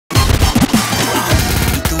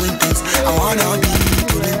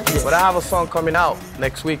But I have a song coming out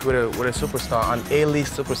next week with a superstar, an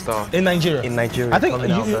A-list superstar in Nigeria. In Nigeria. I think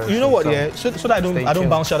you know what? Yeah. So that I don't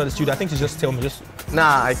bounce out of the studio. I think you just tell me.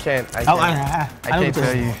 Nah, I can't. I can't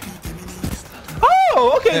tell you.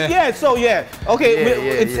 Oh, okay, yeah. So yeah,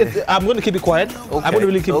 okay. I'm going to keep it quiet. Okay. I'm going to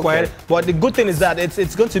really keep it quiet. But the good thing is that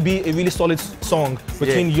it's going to be a really solid song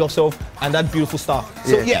between yourself and that beautiful star.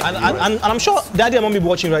 So and I'm sure Daddy and Mommy be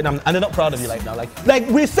watching right now, and they're not proud of you like now. Like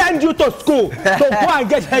we send you to school to go and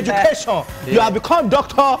get education. You have become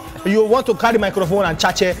doctor. You want to carry microphone and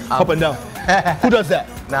chache up and down. Who does that?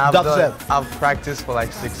 Nah, I've practiced for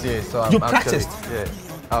like 6 years. So you practiced? Yeah.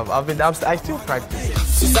 I still practice.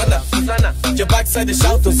 Susanna, your backside is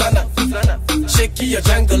shout Susanna. Shaky your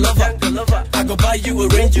jungle lover. I go buy you a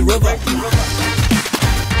Range Rover.